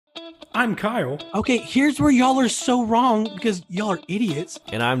I'm Kyle. Okay, here's where y'all are so wrong because y'all are idiots.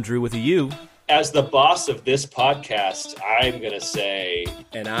 And I'm Drew with a U. As the boss of this podcast, I'm going to say...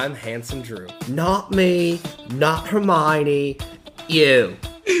 And I'm Handsome Drew. Not me, not Hermione, you.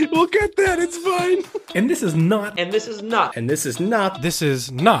 We'll get that, it's fine. And this is not... And this is not... And this is not... This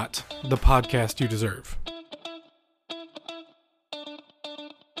is not the podcast you deserve.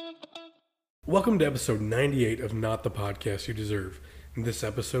 Welcome to episode 98 of Not the Podcast You Deserve. In this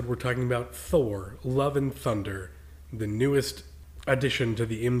episode, we're talking about Thor, Love and Thunder, the newest addition to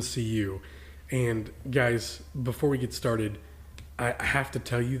the MCU. And guys, before we get started, I have to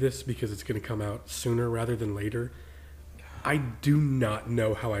tell you this because it's going to come out sooner rather than later. I do not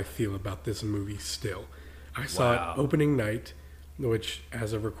know how I feel about this movie still. I saw it opening night, which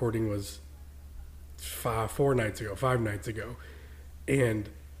as of recording was 5 nights ago. And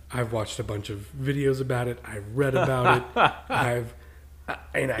I've watched a bunch of videos about it. I've read about it.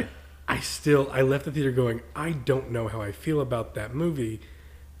 I left the theater going, I don't know how I feel about that movie,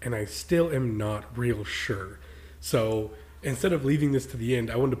 and I still am not real sure. So instead of leaving this to the end,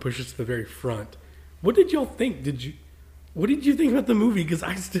 I wanted to push this to the very front. What did y'all think? What did you think about the movie? Because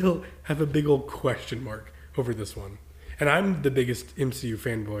I still have a big old question mark over this one. And I'm the biggest MCU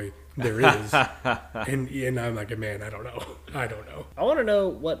fanboy there is. and I'm like, man, I don't know. I want to know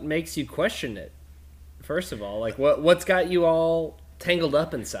what makes you question it. First of all, like what's got you all tangled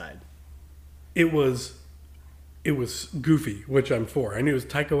up inside? It was goofy, which I'm for. I knew it was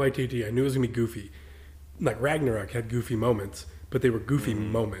Taika Waititi. I knew it was going to be goofy. Like Ragnarok had goofy moments, but they were goofy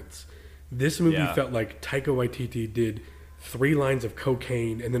moments. This movie felt like Taika Waititi did 3 lines of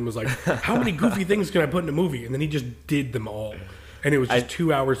cocaine and then was like, how many goofy things can I put in a movie? And then he just did them all. And it was just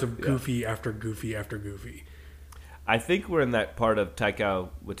 2 hours of goofy after goofy after goofy. I think we're in that part of Taika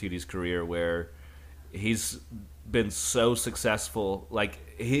Waititi's career where he's been so successful. Like,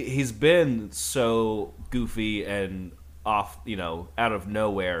 he's been so goofy and off, out of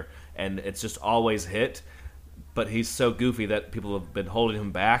nowhere. And it's just always hit. But he's so goofy that people have been holding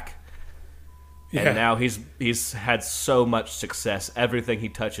him back. Yeah. And now he's had so much success. Everything he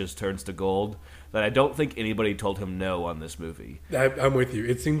touches turns to gold. That I don't think anybody told him no on this movie. I'm with you.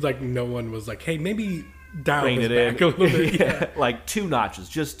 It seems like no one was like, hey, maybe down Bring his it back in. a little bit. Yeah. Like 2 notches,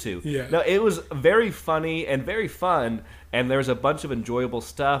 just 2. Yeah. No, it was very funny and very fun. And there's a bunch of enjoyable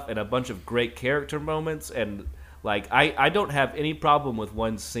stuff and a bunch of great character moments. And like I don't have any problem with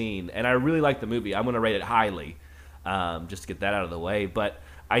one scene. And I really like the movie. I'm going to rate it highly, just to get that out of the way. But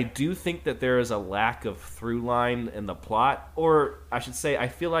I do think that there is a lack of through line in the plot, or I should say, I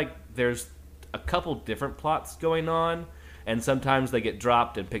feel like there's a couple different plots going on, and sometimes they get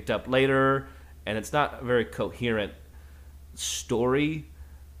dropped and picked up later, and it's not a very coherent story.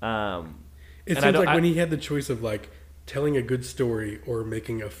 It seems like when he had the choice of like telling a good story or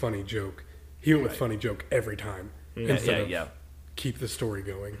making a funny joke, he went with funny joke every time instead of keep the story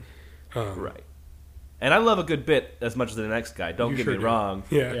going. Right. And I love a good bit as much as the next guy. Don't get me wrong.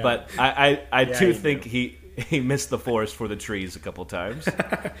 Yeah. But I do think he missed the forest for the trees a couple times.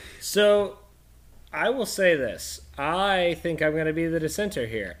 So I will say this. I think I'm going to be the dissenter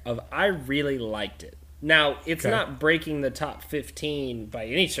here. I really liked it. Now, it's not breaking the top 15 by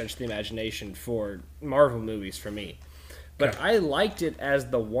any stretch of the imagination for Marvel movies for me. But I liked it as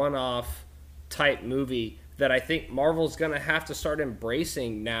the one-off type movie that I think Marvel's going to have to start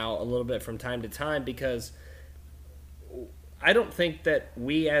embracing now a little bit from time to time, because I don't think that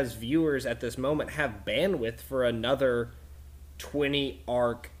we as viewers at this moment have bandwidth for another 20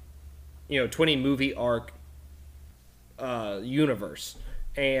 movie arc universe.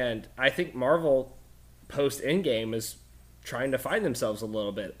 And I think Marvel post Endgame is trying to find themselves a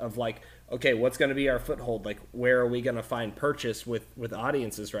little bit of like, okay, what's going to be our foothold? Like, where are we going to find purchase with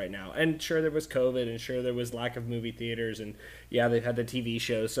audiences right now? And sure, there was COVID, and sure, there was lack of movie theaters, and they've had the TV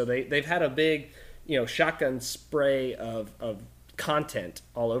shows, so they've had a big, shotgun spray of content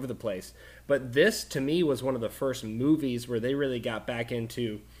all over the place. But this, to me, was one of the first movies where they really got back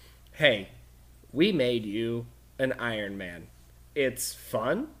into, hey, we made you an Iron Man. It's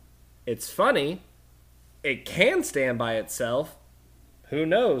fun. It's funny. It can stand by itself. Who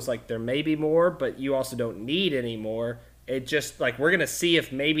knows? Like, there may be more, but you also don't need any more. It just, like, we're going to see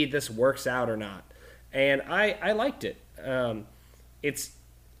if maybe this works out or not. And I liked it. I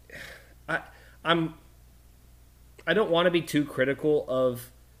don't want to be too critical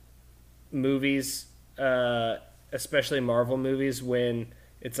of movies, especially Marvel movies, when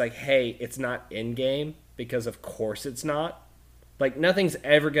it's like, hey, it's not Endgame, because of course it's not. Like, nothing's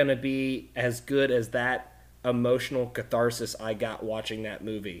ever going to be as good as that emotional catharsis I got watching that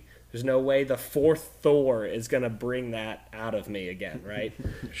movie. There's no way the fourth Thor is going to bring that out of me again, right?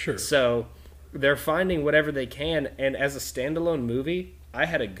 Sure. So they're finding whatever they can, and as a standalone movie, I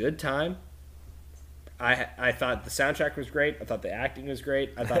had a good time. I thought the soundtrack was great. I thought the acting was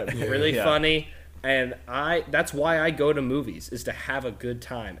great. I thought it was really funny, and that's why I go to movies, is to have a good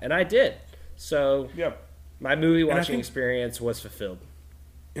time, and I did. So my movie watching experience was fulfilled.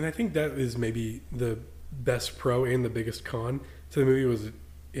 And I think that is maybe the best pro and the biggest con to the movie was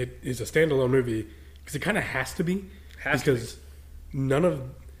it is a standalone movie because it kind of has to be none of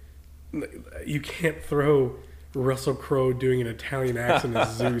you can't throw Russell Crowe doing an Italian accent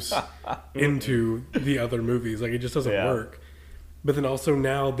as Zeus into the other movies. Like, it just doesn't work. But then also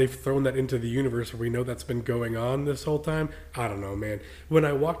now they've thrown that into the universe where we know that's been going on this whole time. I don't know, man. When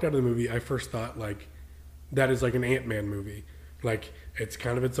I walked out of the movie, I first thought, like, that is like an Ant-Man movie. Like, it's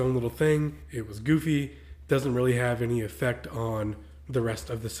kind of its own little thing. It was goofy. Doesn't really have any effect on the rest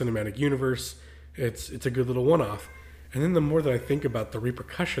of the cinematic universe. It's a good little one-off. And then the more that I think about the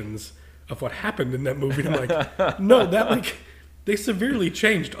repercussions of what happened in that movie, I'm like, no, that, like, they severely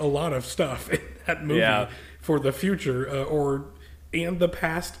changed a lot of stuff in that movie for the future and the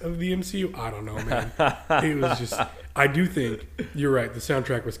past of the MCU. I don't know, man. It was just, I do think you're right. The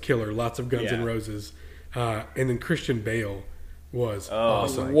soundtrack was killer. Lots of Guns N' Roses. And then Christian Bale was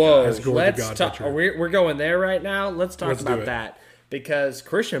awesome. Whoa, as Gore the God Butcher. We're going there right now. Let's talk Let's do about it. that, because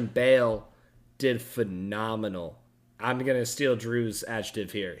Christian Bale did phenomenal. I'm going to steal Drew's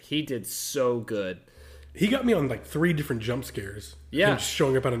adjective here. He did so good. He got me on like 3 different jump scares. Yeah. Him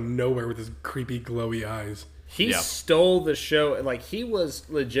showing up out of nowhere with his creepy, glowy eyes. He stole the show. Like, he was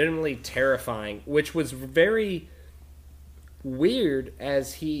legitimately terrifying, which was very weird,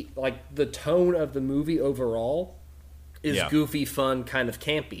 as he, like, the tone of the movie overall is goofy, fun, kind of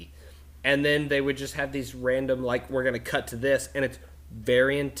campy. And then they would just have these random, like, we're going to cut to this, and it's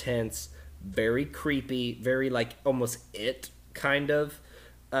very intense, very creepy, very, like, almost It kind of.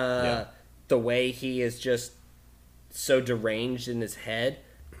 The way he is just so deranged in his head.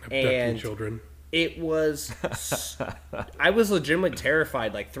 Abducting children. It was... I was legitimately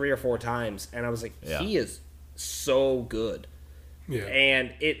terrified like 3 or 4 times, and I was like, he is so good. Yeah.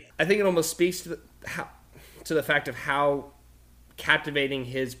 And I think it almost speaks to the fact of how captivating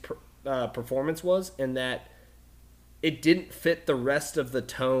his performance was, in that it didn't fit the rest of the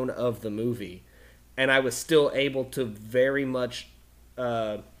tone of the movie, and I was still able to very much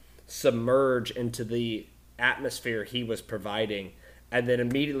submerge into the atmosphere he was providing, and then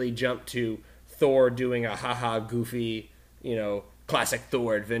immediately jump to Thor doing a haha goofy, classic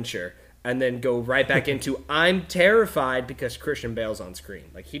Thor adventure, and then go right back into I'm terrified because Christian Bale's on screen.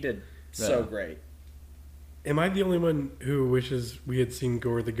 Like, he did so great. Am I the only one who wishes we had seen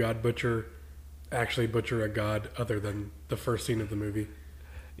Gore the God Butcher actually butcher a god other than the first scene of the movie?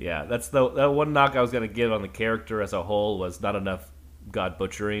 Yeah, that's the one knock I was going to give on the character as a whole, was not enough god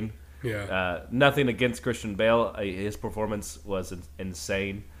butchering. Yeah. Nothing against Christian Bale. His performance was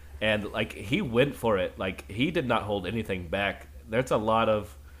insane. And, like, he went for it. Like, he did not hold anything back. There's a lot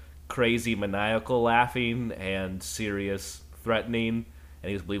of crazy maniacal laughing and serious threatening, and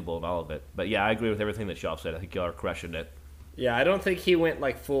he was believable in all of it. But, yeah, I agree with everything that y'all said. I think y'all are crushing it. Yeah, I don't think he went,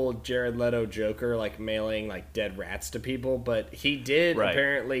 like, full Jared Leto Joker, like, mailing, like, dead rats to people, but he did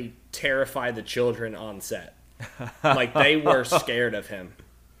apparently terrify the children on set. Like, they were scared of him.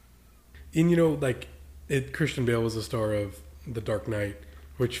 And, Christian Bale was the star of The Dark Knight,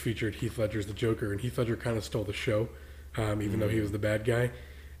 which featured Heath Ledger's the Joker, and Heath Ledger kind of stole the show, even though he was the bad guy.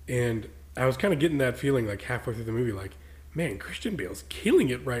 And I was kind of getting that feeling, like, halfway through the movie, like, man, Christian Bale's killing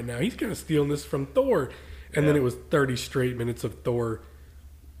it right now. He's kind of stealing this from Thor. And then it was 30 straight minutes of Thor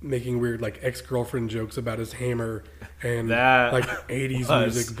making weird, like, ex-girlfriend jokes about his hammer and, like, 80s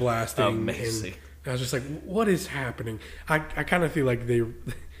music blasting. Amazing. And I was just like, what is happening? I kind of feel like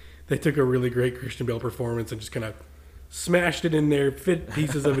they took a really great Christian Bale performance and just kind of smashed it in there, fit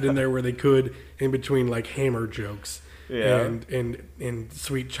pieces of it in there where they could, in between, like, hammer jokes and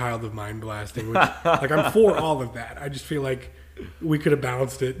sweet child of mine blasting, which, like, I'm for all of that. I just feel like we could have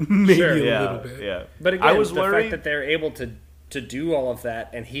balanced it maybe a little bit. Yeah. But again, I was the worried fact that they're able to do all of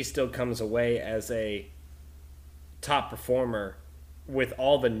that, and he still comes away as a top performer with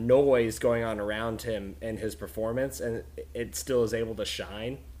all the noise going on around him and his performance, and it still is able to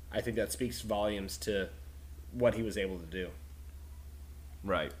shine, I think that speaks volumes to what he was able to do.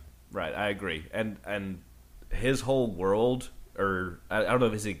 Right. I agree. And his whole world, or I don't know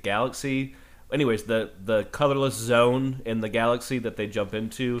if it's a galaxy. Anyways, the colorless zone in the galaxy that they jump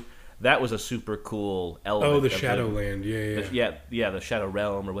into, that was a super cool element. Oh, the Shadowland, yeah. The Shadow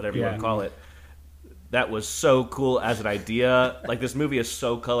Realm, or whatever you want to call it. that was so cool as an idea. Like, this movie is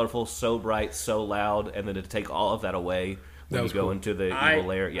so colorful, so bright, so loud, and then to take all of that away when you was go cool. into the evil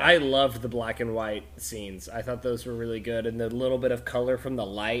lair. Yeah, I loved the black and white scenes. I thought those were really good, and the little bit of color from the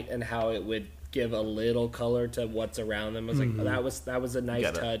light and how it would give a little color to what's around them. I was like, that was a nice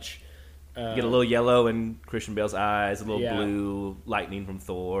Get it. touch. you get a little yellow in Christian Bale's eyes, a little Yeah. blue lightning from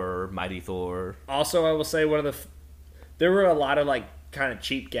Thor, Mighty Thor. Also, I will say there were a lot of like kind of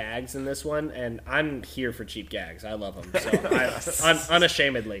cheap gags in this one, and I'm here for cheap gags. I love them, so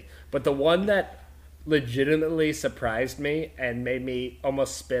unashamedly. But the one that legitimately surprised me and made me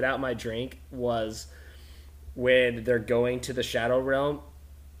almost spit out my drink was when they're going to the Shadow Realm,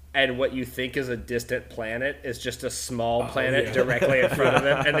 and what you think is a distant planet is just a small planet directly in front of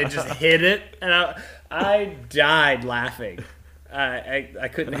them, and they just hit it, and I died laughing. I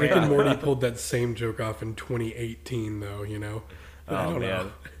couldn't Rick and handle it. Morty pulled that same joke off in 2018, though. I don't man.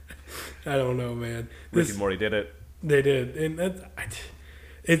 know. I don't know, man. Rick and Morty did it. They did, and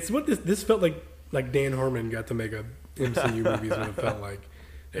it's what this felt like. Like Dan Harmon got to make a MCU movie is what it felt like.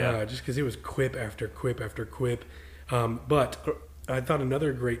 Just because it was quip after quip after quip. But I thought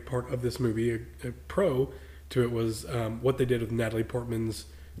another great part of this movie, a pro to it, was what they did with Natalie Portman's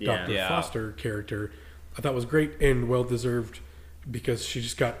Dr. Yeah. Foster character. I thought was great and well deserved because she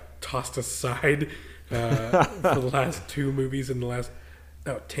just got tossed aside for the last two movies in the last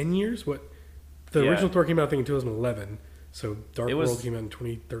 10 years. What the Yeah. original Thor came out, I think, in 2011. So Dark It was- World came out in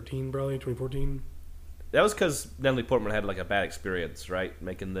 2013, probably 2014. That was because Natalie Portman had like a bad experience, right,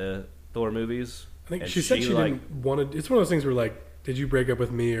 making the Thor movies. I think And she said she like, didn't want to. It's one of those things where like, did you break up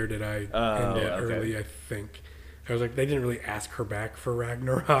with me or did I end it okay. early? I think I was like, they didn't really ask her back for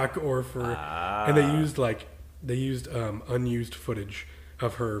Ragnarok or for, and they used unused footage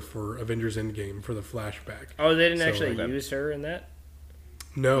of her for Avengers Endgame for the flashback. Oh, they didn't So, actually like, use her in that?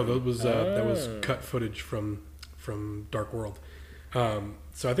 No, that was cut footage from Dark World.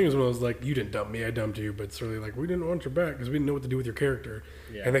 So I think it was one of those like, you didn't dump me, I dumped you, but it's really like, we didn't want your back because we didn't know what to do with your character.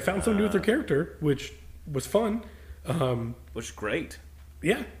 Yeah. And they found something to do with their character, which was fun. which is great.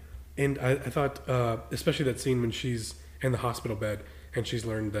 Yeah, and I thought, especially that scene when she's in the hospital bed and she's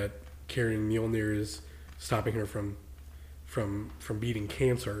learned that carrying Mjolnir is stopping her from beating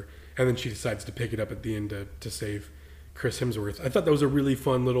cancer, and then she decides to pick it up at the end to save Chris Hemsworth. I thought that was a really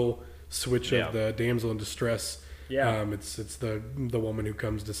fun little switch Yeah. of the damsel in distress. Yeah. It's the woman who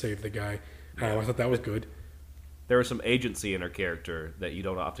comes to save the guy. I thought that was good. There was some agency in her character that you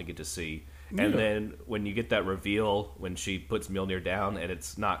don't often get to see. And Yeah. then when you get that reveal when she puts Mjolnir down and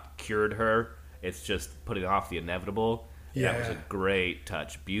it's not cured her, it's just putting off the inevitable. That was a Yeah. great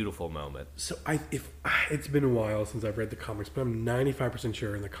touch, beautiful moment. So it's been a while since I've read the comics, but I'm 95%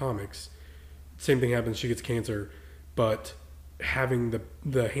 sure in the comics, same thing happens. She gets cancer, but having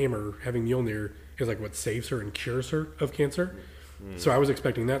the hammer, having Mjolnir, is like what saves her and cures her of cancer. So I was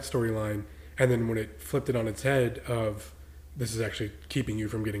expecting that storyline, and then when it flipped it on its head of this is actually keeping you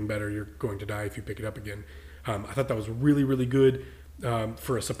from getting better, you're going to die if you pick it up again. I thought that was really, really good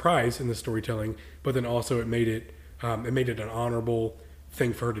for a surprise in the storytelling, but then also it made it an honorable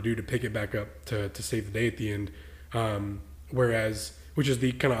thing for her to do to pick it back up to save the day at the end. Whereas, which is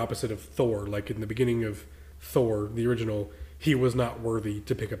the kind of opposite of Thor. Like in the beginning of Thor, the original, he was not worthy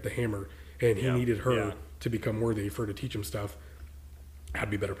to pick up the hammer, and he needed her to become worthy for her to teach him stuff. How to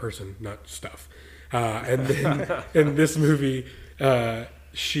be a better person, not stuff. And then in this movie,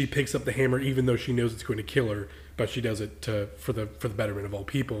 she picks up the hammer even though she knows it's going to kill her, but she does it for the betterment of all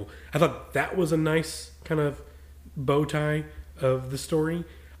people. I thought that was a nice kind of bow tie of the story.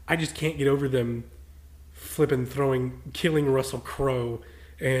 I just can't get over them killing Russell Crowe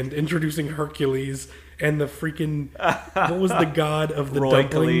and introducing Hercules and the freaking what was the god of the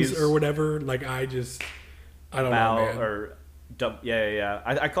dumplings Roycules. or whatever. Like I don't know, Bao man. or dump. Yeah.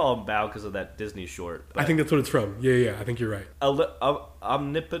 I call him Bao because of that Disney short. I think that's what it's from. Yeah. I think you're right.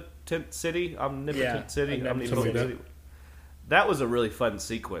 Omnipotent City. Yeah, City. Omnipotent Something like City. That was a really fun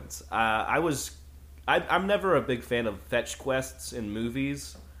sequence. I'm never a big fan of fetch quests in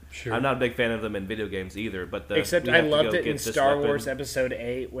movies. Sure. I'm not a big fan of them in video games either. But Except we I have to go loved it get in this Star weapon. Wars Episode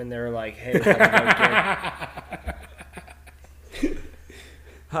 8 when they were like, hey, we gotta go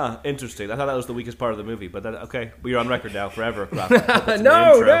get... Interesting. I thought that was the weakest part of the movie, but okay, we're on record now forever. That's in the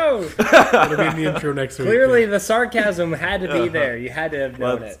No, intro. no! It'll be in the intro next week. Clearly the sarcasm had to be there. You had to have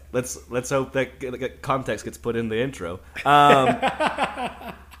known Well, it. let's hope that context gets put in the intro.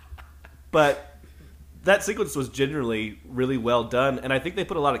 But that sequence was generally really well done, and I think they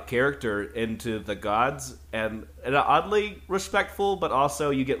put a lot of character into the gods, and oddly respectful, but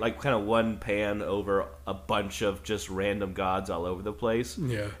also you get like kind of one pan over a bunch of just random gods all over the place.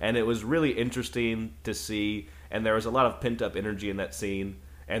 Yeah. And it was really interesting to see, and there was a lot of pent up energy in that scene,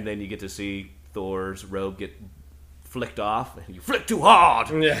 and then you get to see Thor's robe get flicked off, and you flick too hard.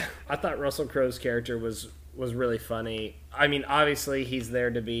 Yeah, I thought Russell Crowe's character was really funny. I mean, obviously he's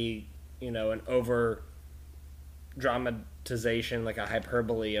there to be, an over dramatization, like a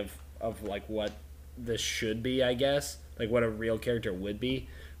hyperbole of like what this should be, I guess, like what a real character would be.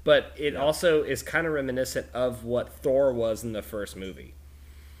 But it also is kind of reminiscent of what Thor was in the first movie,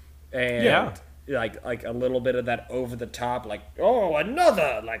 and like a little bit of that over the top, like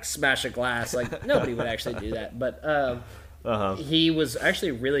another, like smash a glass, like nobody would actually do that, but he was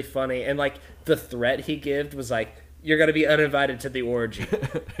actually really funny, and like the threat he gave was like, you're going to be uninvited to the orgy.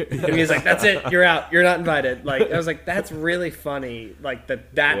 And he's like, that's it, you're out, you're not invited. Like, I was like, that's really funny. Like,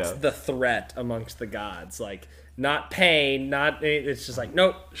 that's the threat amongst the gods. Like, not pain, it's just like,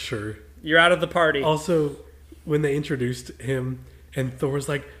 nope. Sure. You're out of the party. Also, when they introduced him and Thor was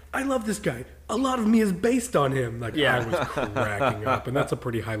like, I love this guy. A lot of me is based on him. Like, Yeah. I was cracking up. And that's a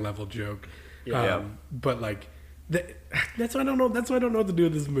pretty high-level joke. Yeah. But, like, that's why I don't know. That's why I don't know what to do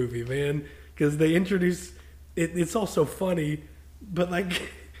with this movie, man. Because they introduce... It's all so funny, but like,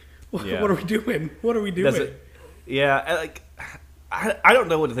 what are we doing? What are we doing? I don't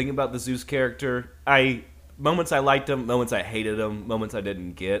know what to think about the Zeus character. Moments I liked him, moments I hated him, moments I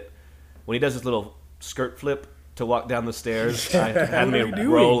didn't get. When he does his little skirt flip to walk down the stairs, I had me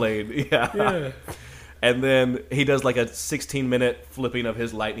rolling. Yeah. And then he does like a 16-minute flipping of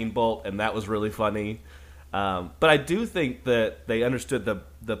his lightning bolt, and that was really funny. But I do think that they understood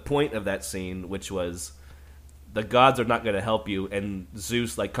the point of that scene, which was, the gods are not going to help you, and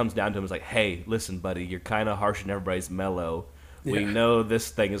Zeus like comes down to him and is like, hey, listen, buddy, you're kind of harsh and everybody's mellow. Yeah. We know this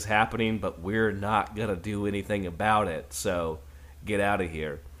thing is happening, but we're not going to do anything about it, so get out of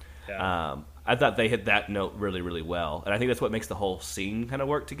here. Yeah. I thought they hit that note really, really well, and I think that's what makes the whole scene kind of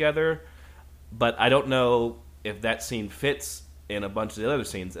work together, but I don't know if that scene fits in a bunch of the other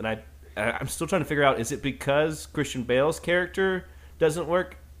scenes, and I'm still trying to figure out, is it because Christian Bale's character doesn't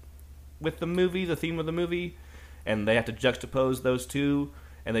work with the movie, the theme of the movie, and they have to juxtapose those two,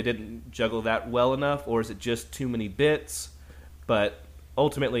 and they didn't juggle that well enough, or is it just too many bits? But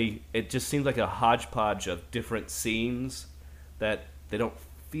ultimately, it just seems like a hodgepodge of different scenes that they don't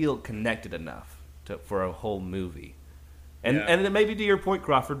feel connected enough for a whole movie. And then maybe to your point,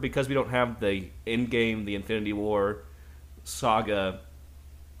 Crawford, because we don't have the Endgame, the Infinity War saga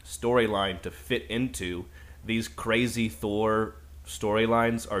storyline to fit into, these crazy Thor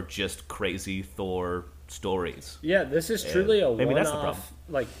storylines are just crazy Thor stories. Yeah, this is truly a maybe that's the one-off,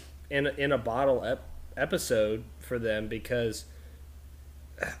 like in a bottle episode for them, because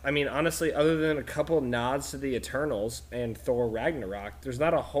I mean, honestly, other than a couple nods to the Eternals and Thor Ragnarok, there's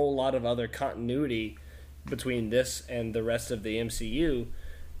not a whole lot of other continuity between this and the rest of the MCU,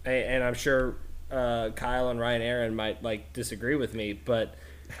 and I'm sure Kyle and Ryan Aaron might like disagree with me, but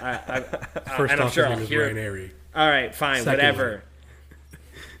First and I'm off, sure his I'll name is hear. Ryan Airy. All right, fine, whatever.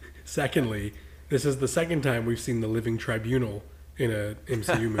 Secondly, this is the second time we've seen the Living Tribunal in a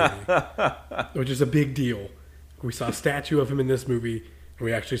MCU movie, which is a big deal. We saw a statue of him in this movie, and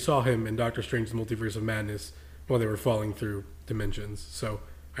we actually saw him in Doctor Strange's Multiverse of Madness while they were falling through dimensions. So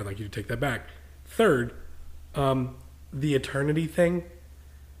I'd like you to take that back. Third, the Eternity thing,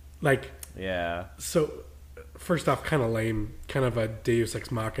 like, Yeah. so first off, kind of lame, kind of a Deus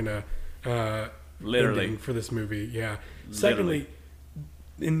Ex Machina Literally. ending for this movie. Yeah. Secondly,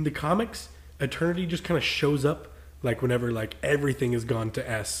 in the comics, Eternity just kind of shows up like whenever like everything has gone to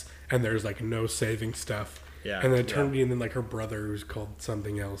S and there's like no saving stuff. Yeah. And then Eternity and then like her brother who's called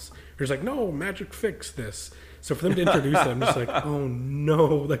something else. There's like, no, magic fix this. So for them to introduce them, I'm just like, oh no,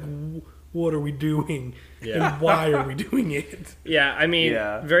 like what are we doing? Yeah. And why are we doing it? Yeah, I mean,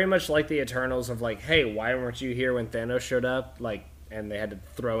 Yeah. very much like the Eternals of like, hey, why weren't you here when Thanos showed up? Like, and they had to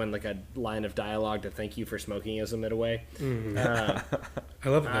throw in like a line of dialogue to thank you for smokingism it away. I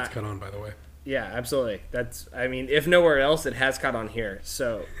love that that's cut on, by the way. Yeah, absolutely. That's, I mean, if nowhere else, it has caught on here.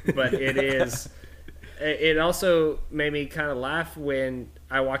 So, but it is. It also made me kind of laugh when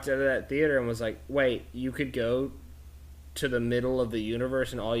I walked out of that theater and was like, wait, you could go to the middle of the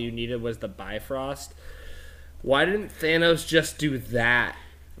universe and all you needed was the Bifrost? Why didn't Thanos just do that?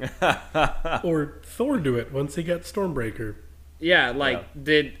 Or Thor do it once he got Stormbreaker. Yeah, like,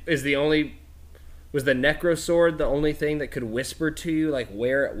 was the Necro Sword the only thing that could whisper to you, like,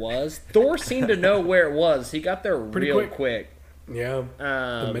 where it was? Thor seemed to know where it was. He got there Pretty real quick. quick. Yeah,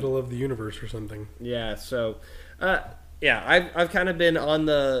 the middle of the universe or something. Yeah, so I've kind of been on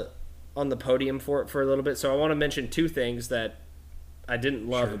the podium for it for a little bit. So I want to mention two things that I didn't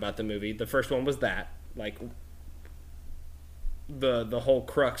love about the movie. The first one was that, like, the whole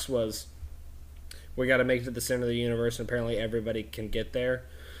crux was we got to make it to the center of the universe, and apparently everybody can get there.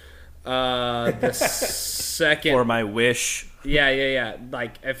 The second, or my wish. Yeah.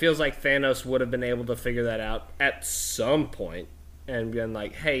 Like, it feels like Thanos would have been able to figure that out at some point and been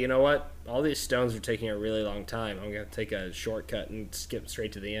like, hey, you know what? All these stones are taking a really long time. I'm going to take a shortcut and skip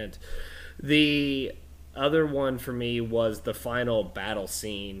straight to the end. The other one for me was the final battle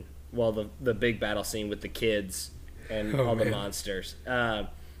scene. Well, the big battle scene with the kids and all the monsters.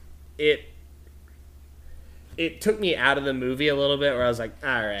 It took me out of the movie a little bit, where I was like,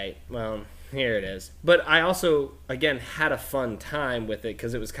 all right, well, here it is. But I also, again, had a fun time with it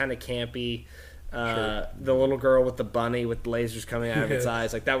because it was kind of campy. The little girl with the bunny with lasers coming out of its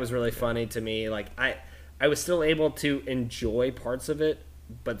eyes, like, that was really funny to me. Like, I was still able to enjoy parts of it,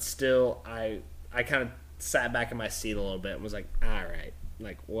 but still I kind of sat back in my seat a little bit and was like, all right,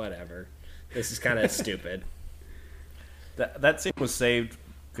 like, whatever. This is kind of stupid. That scene was saved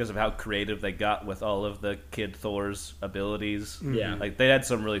because of how creative they got with all of the kid Thor's abilities. Yeah. Like, they had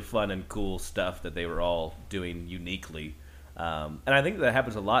some really fun and cool stuff that they were all doing uniquely. And I think that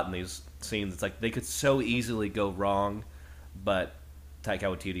happens a lot in these scenes. It's like they could so easily go wrong, but Taika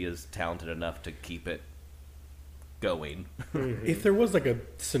Waititi is talented enough to keep it going. If there was like a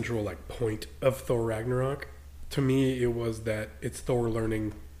central like point of Thor Ragnarok, to me it was that it's Thor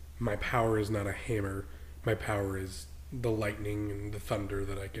learning my power is not a hammer, my power is the lightning and the thunder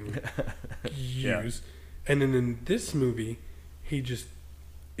that I can use. And then in this movie,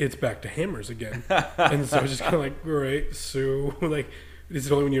 it's back to hammers again. And so it's just kind of like, all right, so like, is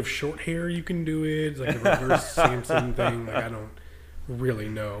it only when you have short hair you can do it? It's like a reverse Samson thing. Like, I don't really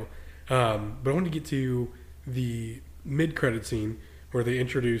know. But I wanted to get to the mid-credit scene where they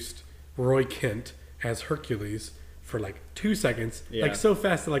introduced Roy Kent as Hercules for like 2 seconds. Yeah. Like, so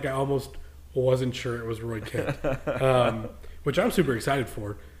fast that like I almost wasn't sure it was Roy Kent. Which I'm super excited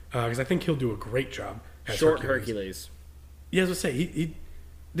for because I think he'll do a great job as Short Hercules. Yeah, as I say, he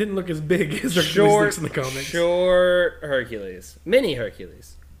didn't look as big as Hercules looks in the comics. Short Hercules. Mini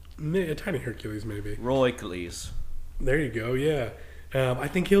Hercules. A tiny Hercules, maybe. Roy Cleese. There you go, yeah. I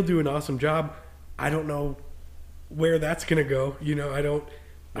think he'll do an awesome job. I don't know where that's going to go. You know, I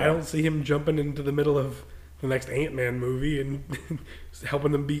don't see him jumping into the middle of the next Ant-Man movie and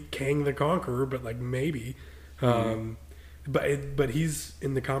helping them beat Kang the Conqueror, but like maybe. But he's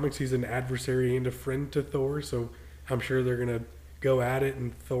in the comics. He's an adversary and a friend to Thor, so I'm sure they're gonna go at it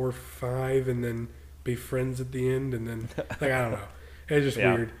in Thor 5 and then be friends at the end, and then like I don't know. It's just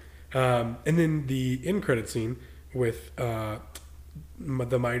weird. And then the end credit scene with the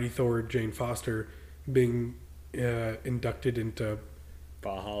mighty Thor Jane Foster being inducted into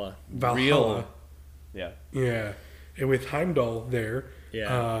Valhalla. Real. Yeah, and with Heimdall there.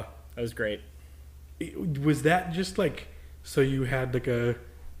 Yeah, that was great. Was that just like so you had like a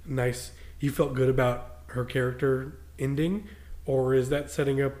nice? You felt good about her character ending, or is that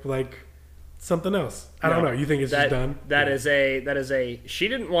setting up like something else? I don't know. You think it's just done? That is a. She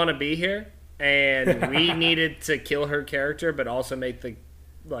didn't want to be here, and we needed to kill her character, but also make the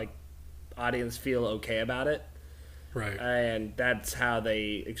audience feel okay about it. Right. And that's how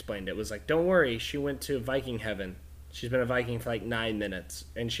they explained it. It was like, don't worry, she went to Viking heaven. She's been a Viking for like 9 minutes,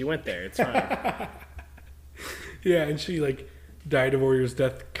 and she went there. It's fine. Yeah, and she like died a warrior's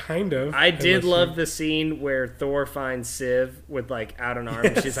death, kind of. I did love the scene where Thor finds Civ with like out an arm.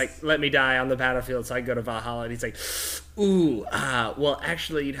 And she's like, let me die on the battlefield so I can go to Valhalla. And he's like, ooh, well,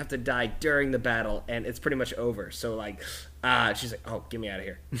 actually, you'd have to die during the battle, and it's pretty much over. So like, she's like, oh, get me out of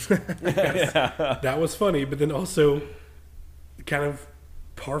here. That was funny, but then also kind of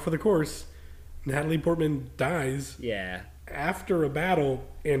par for the course. Natalie Portman dies after a battle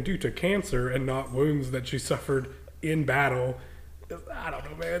and due to cancer and not wounds that she suffered in battle. I don't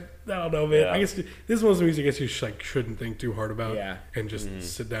know, man. Yeah. I guess this is one of those movies I guess you shouldn't think too hard about and just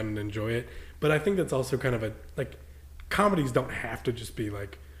sit down and enjoy it. But I think that's also kind of a like comedies don't have to just be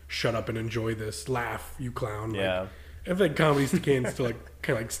like shut up and enjoy this, laugh, you clown. Yeah. Like, I think comedies can still like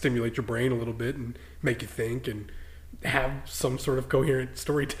kind of like stimulate your brain a little bit and make you think and have some sort of coherent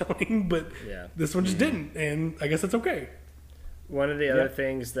storytelling, but this one just didn't, and I guess that's okay. One of the other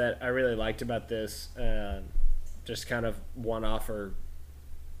things that I really liked about this, just kind of one-offer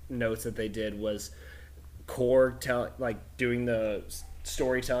notes that they did, was Korg doing the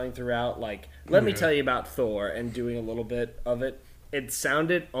storytelling throughout. Like, let me tell you about Thor, and doing a little bit of it. It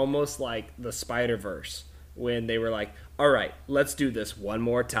sounded almost like the Spider-Verse, when they were like, all right, let's do this one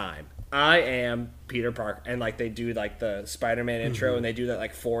more time. I am Peter Parker. And like they do like the Spider-Man intro and they do that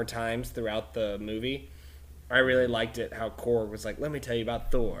like 4 times throughout the movie. I really liked it how Korg was like, let me tell you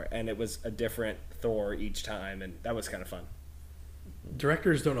about Thor. And it was a different Thor each time. And that was kind of fun.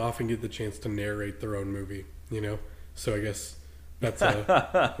 Directors don't often get the chance to narrate their own movie, you know? So I guess that's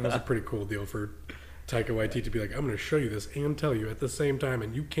a pretty cool deal for Taika Waititi to be like, I'm going to show you this and tell you at the same time,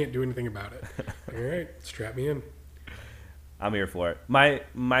 and you can't do anything about it. All right, strap me in. I'm here for it.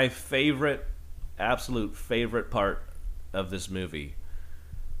 My favorite, absolute favorite part of this movie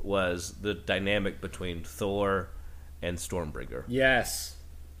was the dynamic between Thor and Stormbreaker. Yes.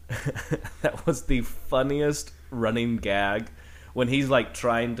 That was the funniest running gag when he's like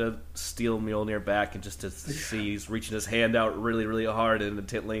trying to steal Mjolnir back and just to see he's reaching his hand out really, really hard and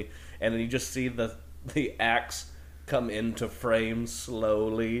intently, and then you just see the axe come into frame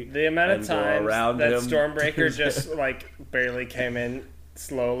slowly. The amount of times that him. Stormbreaker just like barely came in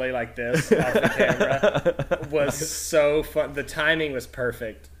slowly like this off the camera was so fun. The timing was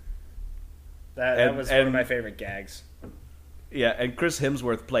perfect. That was one of my favorite gags. Yeah, and Chris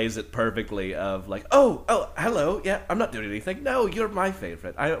Hemsworth plays it perfectly. Of like, oh, hello, yeah, I'm not doing anything. No, you're my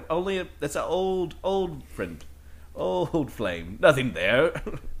favorite. That's an old friend, old flame. Nothing there.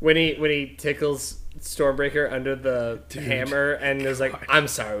 When he tickles Stormbreaker under the hammer and is like, I'm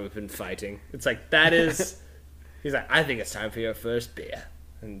sorry, we've been fighting. It's like that is. He's like, I think it's time for your first beer,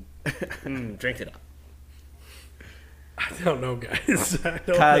 and drink it up. I don't know, guys.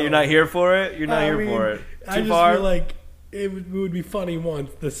 Kyle, you're not here for it. You're not here for it. I just feel like it would be funny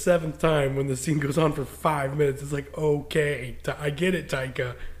once. The 7th time when the scene goes on for 5 minutes, it's like, okay, I get it,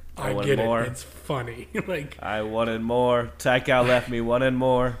 Taika. I get it. It's funny. Like I wanted more. Taika left me wanting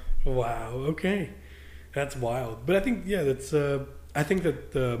more. Wow. Okay, that's wild. But I think that's. I think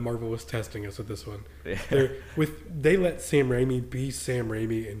that Marvel was testing us with this one. They let Sam Raimi be Sam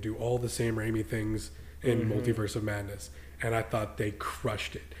Raimi and do all the Sam Raimi things in Multiverse of Madness, and I thought they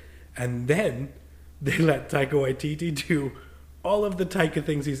crushed it. And then they let Taika Waititi do all of the Taika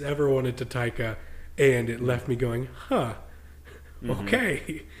things he's ever wanted to Taika, and it left me going,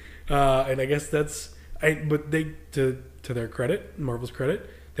 okay. And I guess that's. But they, to their credit, Marvel's credit,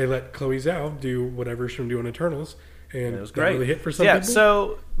 they let Chloe Zhao do whatever she's doing Eternals, and it was great. That really hit for some people.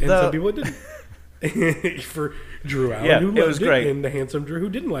 Some people it didn't. For Drew Allen, who loved it, and the handsome Drew who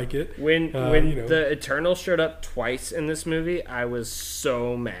didn't like it. When the Eternals showed up twice in this movie, I was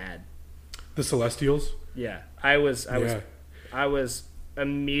so mad. The Celestials. Yeah, I was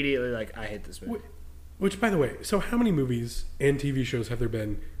immediately like, I hate this movie. Which, by the way, so how many movies and TV shows have there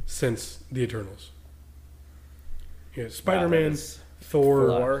been since the Eternals? Yeah, Spider-Man,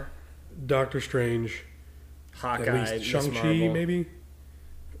 Thor, Doctor Strange, Hawkeye, at least Shang-Chi, maybe.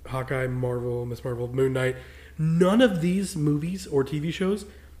 Hawkeye, Marvel, Miss Marvel, Moon Knight. None of these movies or TV shows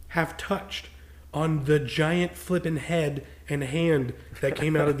have touched on the giant flippin' head and hand that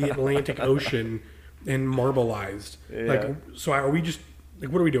came out of the Atlantic Ocean and marbleized. Yeah. So are we just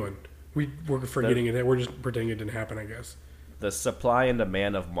what are we doing? We're forgetting it. We're just pretending it didn't happen, I guess. The supply and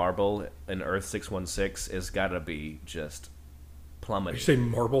demand of marble in Earth 616 is got to be just plummeting. Did you say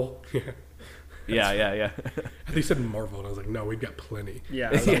marble? Yeah. Yeah. I think you said Marvel, and I was like, no, we've got plenty.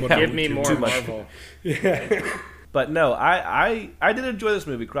 Yeah, give me more Marvel. Yeah. But no, I did enjoy this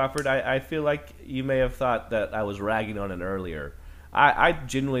movie, Crawford. I feel like you may have thought that I was ragging on it earlier. I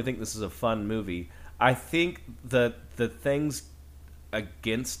genuinely think this is a fun movie. I think the things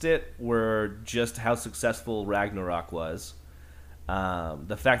against it were just how successful Ragnarok was.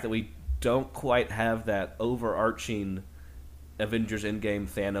 The fact that we don't quite have that overarching Avengers Endgame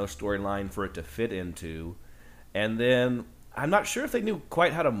Thanos storyline for it to fit into. And then I'm not sure if they knew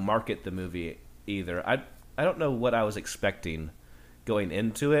quite how to market the movie either. I don't know what I was expecting going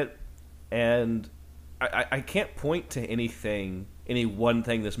into it, and I can't point to any one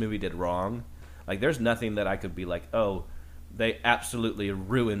thing this movie did wrong. Like, there's nothing that I could be like, oh, they absolutely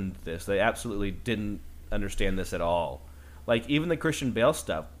ruined this. They absolutely didn't understand this at all. Like, even the Christian Bale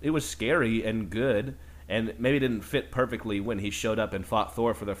stuff, it was scary and good, and maybe didn't fit perfectly when he showed up and fought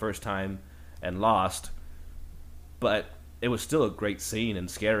Thor for the first time and lost, but it was still a great scene and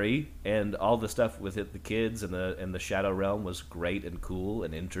scary, and all the stuff with the kids and the Shadow Realm was great and cool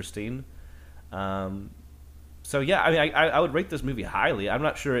and interesting. So yeah, I mean, I would rate this movie highly. I'm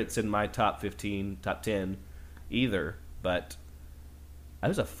not sure it's in my top 15, top 10 either, but it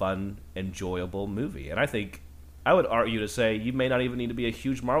was a fun, enjoyable movie, and I think I would argue to say you may not even need to be a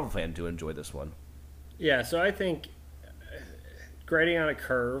huge Marvel fan to enjoy this one. Yeah, so I think grading on a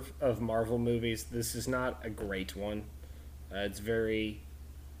curve of Marvel movies, this is not a great one. It's very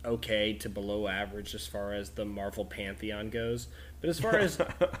okay to below average as far as the Marvel pantheon goes. But as far as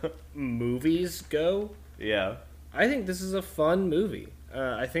movies go, Yeah. I think this is a fun movie.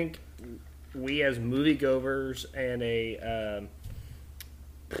 I think we as moviegoers and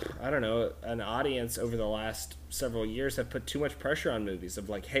an audience over the last several years have put too much pressure on movies of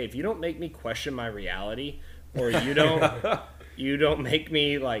like, hey, if you don't make me question my reality, or you don't make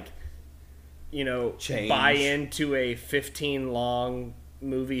me like, Change. buy into a 15 long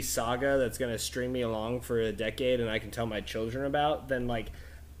movie saga that's going to string me along for a decade and I can tell my children about, then like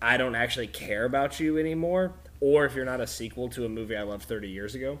I don't actually care about you anymore. Or if you're not a sequel to a movie I loved 30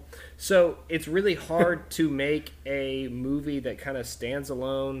 years ago. So it's really hard to make a movie that kind of stands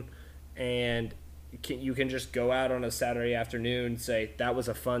alone and you can just go out on a Saturday afternoon, say that was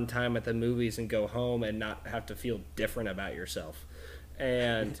a fun time at the movies, and go home and not have to feel different about yourself.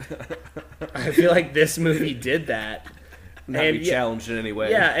 And I feel like this movie did that. Not be challenged in any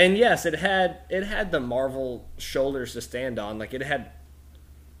way. Yeah, and yes, it had the Marvel shoulders to stand on. Like, it had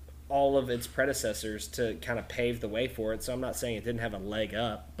all of its predecessors to kind of pave the way for it. So I'm not saying it didn't have a leg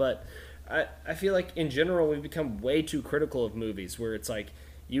up, but I feel like in general we've become way too critical of movies, where it's like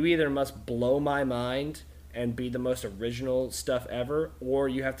you either must blow my mind and be the most original stuff ever, or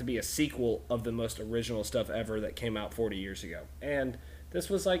you have to be a sequel of the most original stuff ever that came out 40 years ago. And this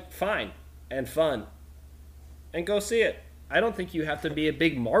was like fine and fun, and go see it. I don't think you have to be a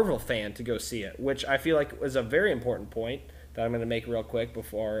big Marvel fan to go see it, which I feel like was a very important point that I'm going to make real quick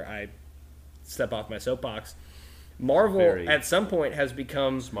before I step off my soapbox. Marvel at some point has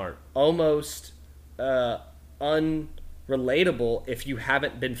become smart, almost unrelatable if you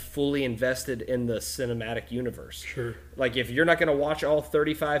haven't been fully invested in the cinematic universe. Sure. Like, if you're not going to watch all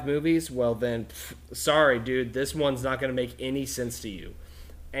 35 movies, well then, sorry, dude, this one's not going to make any sense to you.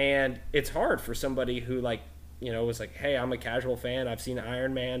 And it's hard for somebody who, like, was like, hey, I'm a casual fan. I've seen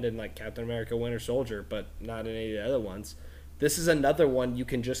Iron Man and, like, Captain America Winter Soldier, but not any of the other ones. This is another one you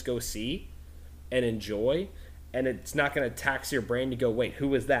can just go see and enjoy, and it's not going to tax your brain to go, wait,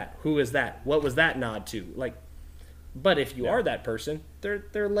 who is that? Who is that? What was that nod to? Like, but if you are that person,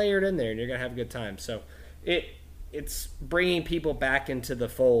 they're layered in there, and you're going to have a good time. So it's bringing people back into the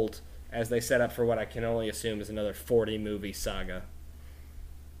fold as they set up for what I can only assume is another 40-movie saga.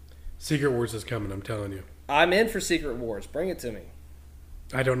 Secret Wars is coming, I'm telling you. I'm in for Secret Wars. Bring it to me.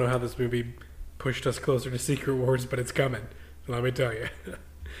 I don't know how this movie pushed us closer to Secret Wars, but it's coming. Let me tell you.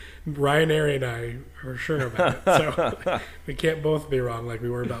 Ryan Airy and I are sure about it. So we can't both be wrong like we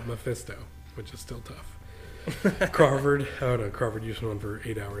were about Mephisto, which is still tough. Crawford. Oh, no. Crawford, you just went on for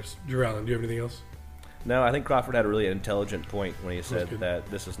 8 hours. Drew Allen, do you have anything else? No, I think Crawford had a really intelligent point when he said that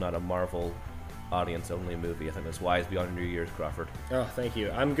this is not a Marvel audience-only movie. I think that's wise beyond your years, Crawford. Oh, thank you.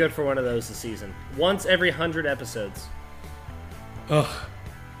 I'm good for one of those this season. Once every 100 episodes. Oh,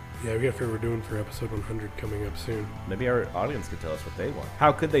 yeah, we got to figure we're doing for episode 100 coming up soon. Maybe our audience could tell us what they want.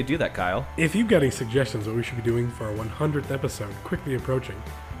 How could they do that, Kyle? If you've got any suggestions what we should be doing for our 100th episode, quickly approaching,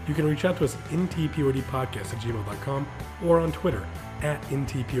 you can reach out to us at ntpodpodcast@gmail.com or on Twitter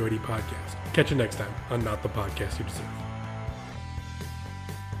 @ntpodpodcast. Catch you next time on Not the Podcast You Deserve.